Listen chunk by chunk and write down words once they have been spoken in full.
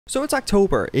So it's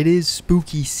October, it is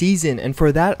spooky season, and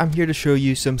for that I'm here to show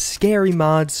you some scary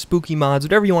mods, spooky mods,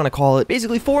 whatever you want to call it.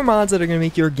 Basically 4 mods that are going to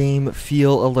make your game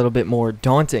feel a little bit more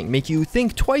daunting, make you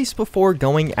think twice before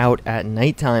going out at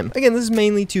nighttime. Again, this is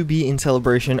mainly to be in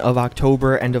celebration of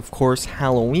October and of course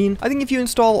Halloween. I think if you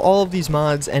install all of these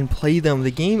mods and play them, the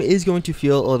game is going to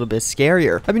feel a little bit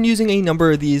scarier. I've been using a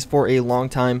number of these for a long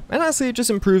time, and honestly it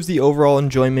just improves the overall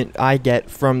enjoyment I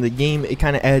get from the game. It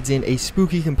kind of adds in a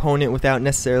spooky component without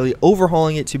necessarily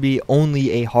overhauling it to be only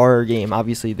a horror game.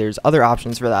 Obviously there's other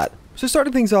options for that. So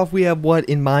starting things off, we have what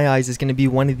in my eyes is going to be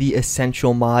one of the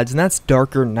essential mods, and that's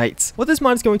Darker Nights. What this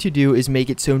mod is going to do is make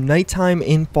it so nighttime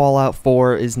in Fallout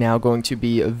 4 is now going to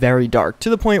be very dark, to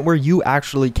the point where you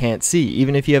actually can't see,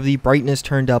 even if you have the brightness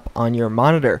turned up on your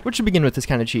monitor, which to begin with is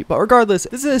kind of cheap. But regardless,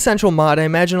 this is an essential mod. I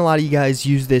imagine a lot of you guys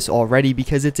use this already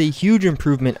because it's a huge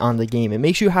improvement on the game. It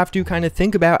makes you have to kind of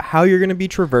think about how you're going to be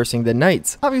traversing the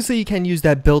nights. Obviously you can use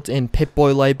that built-in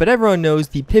Pip-Boy light, but everyone knows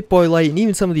the Pip-Boy light and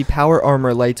even some of the power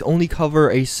armor lights only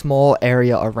cover a small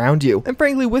area around you. And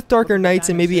frankly, with Darker Nights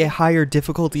and maybe a higher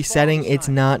difficulty setting, it's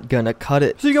not gonna cut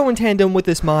it. So you go in tandem with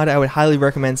this mod, I would highly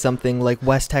recommend something like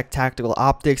Westech Tactical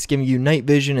Optics, giving you night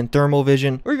vision and thermal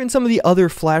vision, or even some of the other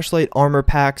flashlight armor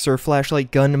packs or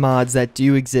flashlight gun mods that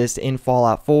do exist in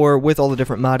Fallout 4 with all the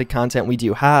different modded content we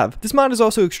do have. This mod is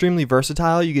also extremely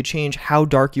versatile. You could change how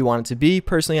dark you want it to be.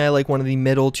 Personally, I like one of the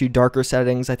middle to darker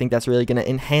settings. I think that's really gonna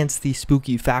enhance the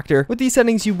spooky factor. With these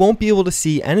settings, you won't be able to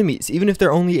see enemies, even if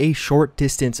they're only a short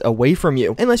distance away from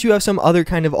you, unless you have some other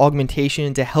kind of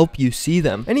augmentation to help you see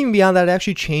them. And even beyond that, it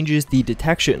actually changes the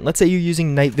detection. Let's say you're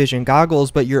using night vision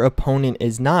goggles, but your opponent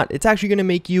is not. It's actually going to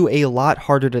make you a lot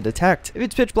harder to detect. If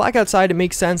it's pitch black outside, it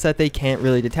makes sense that they can't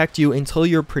really detect you until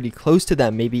you're pretty close to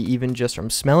them, maybe even just from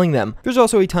smelling them. There's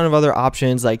also a ton of other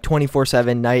options like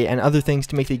 24/7 night and other things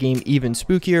to make the game even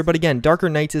spookier, but again, Darker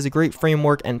Nights is a great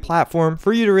framework and platform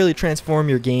for you to really transform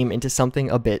your game into something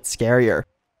a bit scarier.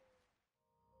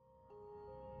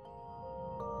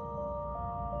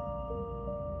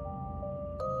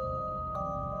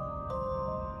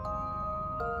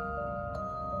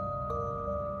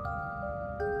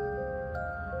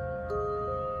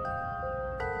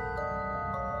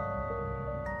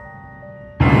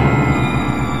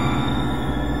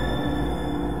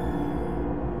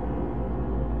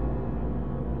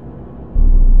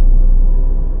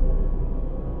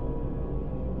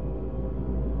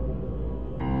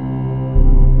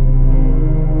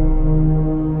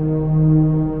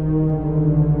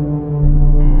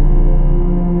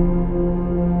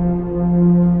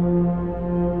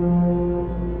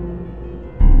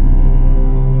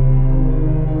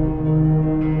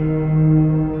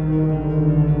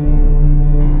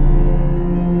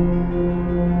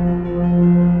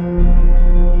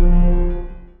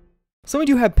 So we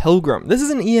do have PILGRIM. This is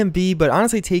an ENB, but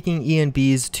honestly taking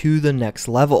ENBs to the next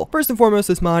level. First and foremost,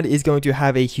 this mod is going to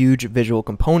have a huge visual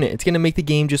component. It's going to make the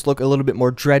game just look a little bit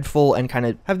more dreadful and kind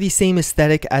of have the same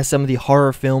aesthetic as some of the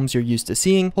horror films you're used to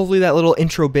seeing. Hopefully that little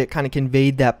intro bit kind of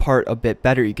conveyed that part a bit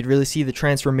better. You could really see the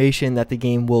transformation that the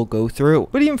game will go through.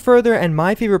 But even further, and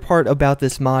my favorite part about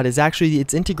this mod is actually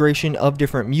its integration of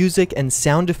different music and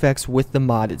sound effects with the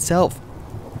mod itself.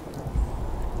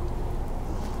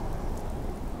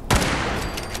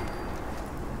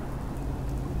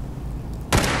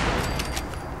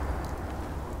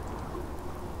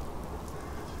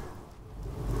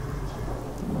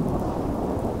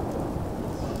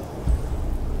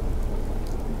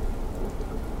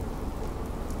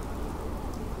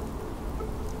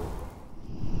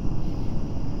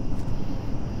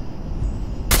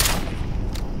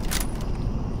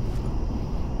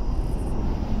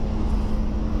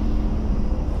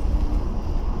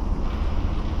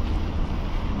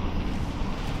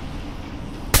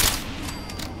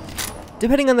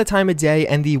 Depending on the time of day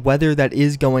and the weather that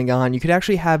is going on, you could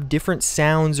actually have different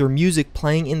sounds or music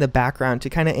playing in the background to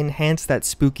kind of enhance that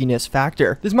spookiness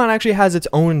factor. This mod actually has its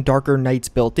own Darker Nights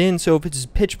built in, so if it's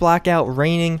pitch black out,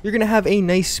 raining, you're going to have a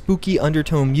nice spooky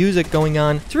undertone music going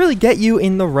on to really get you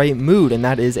in the right mood, and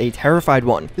that is a terrified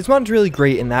one. This mod is really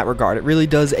great in that regard. It really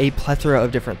does a plethora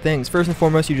of different things. First and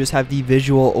foremost, you just have the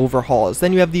visual overhauls,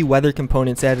 then you have the weather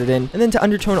components added in, and then to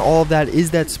undertone all of that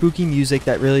is that spooky music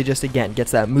that really just, again,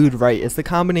 gets that mood right. It's the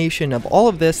combination of all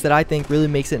of this that I think really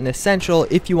makes it an essential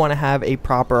if you want to have a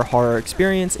proper horror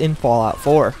experience in Fallout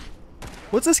 4.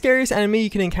 What's the scariest enemy you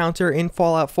can encounter in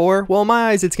Fallout 4? Well, in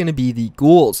my eyes, it's going to be the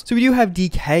ghouls. So we do have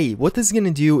D.E.C.A.Y. What this is going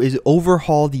to do is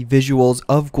overhaul the visuals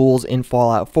of ghouls in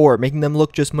Fallout 4, making them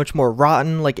look just much more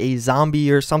rotten, like a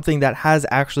zombie or something that has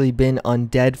actually been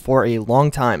undead for a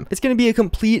long time. It's going to be a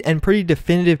complete and pretty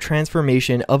definitive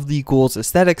transformation of the ghouls'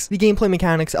 aesthetics. The gameplay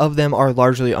mechanics of them are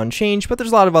largely unchanged, but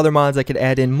there's a lot of other mods that could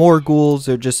add in more ghouls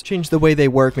or just change the way they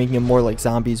work, making them more like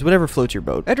zombies, whatever floats your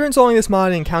boat. After installing this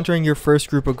mod and encountering your first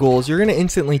group of ghouls, you're going to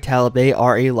instantly tell they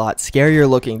are a lot scarier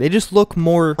looking. They just look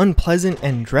more unpleasant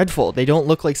and dreadful. They don't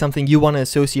look like something you want to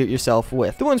associate yourself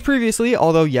with. The ones previously,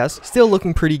 although yes, still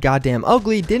looking pretty goddamn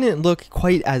ugly, didn't look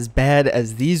quite as bad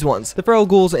as these ones. The feral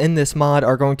ghouls in this mod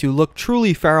are going to look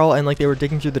truly feral and like they were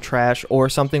digging through the trash or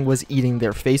something was eating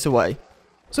their face away.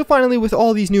 So finally, with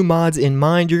all these new mods in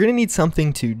mind, you're going to need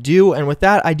something to do, and with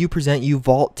that, I do present you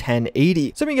Vault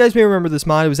 1080. Some of you guys may remember this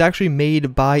mod. It was actually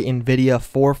made by NVIDIA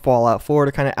for Fallout 4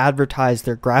 to kind of advertise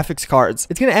their graphics cards.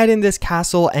 It's going to add in this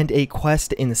castle and a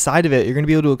quest inside of it. You're going to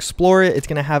be able to explore it. It's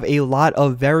going to have a lot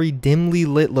of very dimly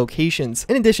lit locations.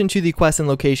 In addition to the quest and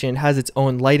location, it has its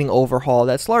own lighting overhaul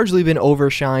that's largely been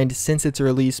overshined since its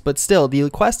release, but still, the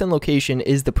quest and location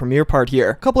is the premier part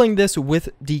here. Coupling this with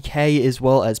D.E.C.A.Y. as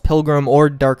well as Pilgrim or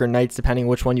Darker Nights, depending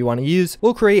which one you want to use,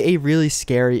 will create a really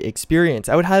scary experience.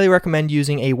 I would highly recommend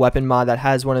using a weapon mod that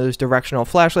has one of those directional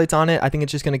flashlights on it. I think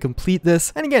it's just going to complete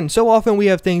this. And again, so often we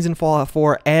have things in Fallout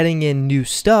 4 adding in new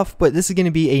stuff, but this is going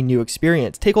to be a new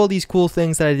experience. Take all these cool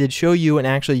things that I did show you and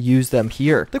actually use them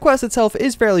here. The quest itself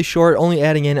is fairly short, only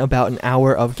adding in about an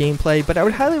hour of gameplay, but I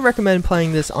would highly recommend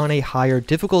playing this on a higher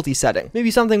difficulty setting.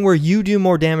 Maybe something where you do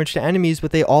more damage to enemies,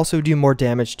 but they also do more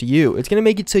damage to you. It's going to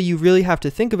make it so you really have to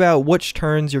think about which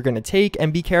turns you're going to take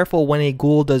and be careful when a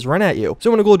ghoul does run at you. So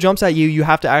when a ghoul jumps at you, you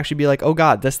have to actually be like, oh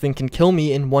god, this thing can kill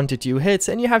me in 1 to 2 hits,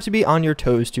 and you have to be on your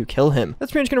toes to kill him.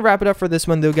 That's pretty much going to wrap it up for this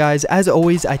one though, guys. As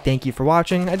always, I thank you for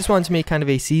watching. I just wanted to make kind of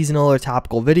a seasonal or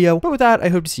topical video, but with that, I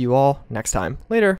hope to see you all next time. Later.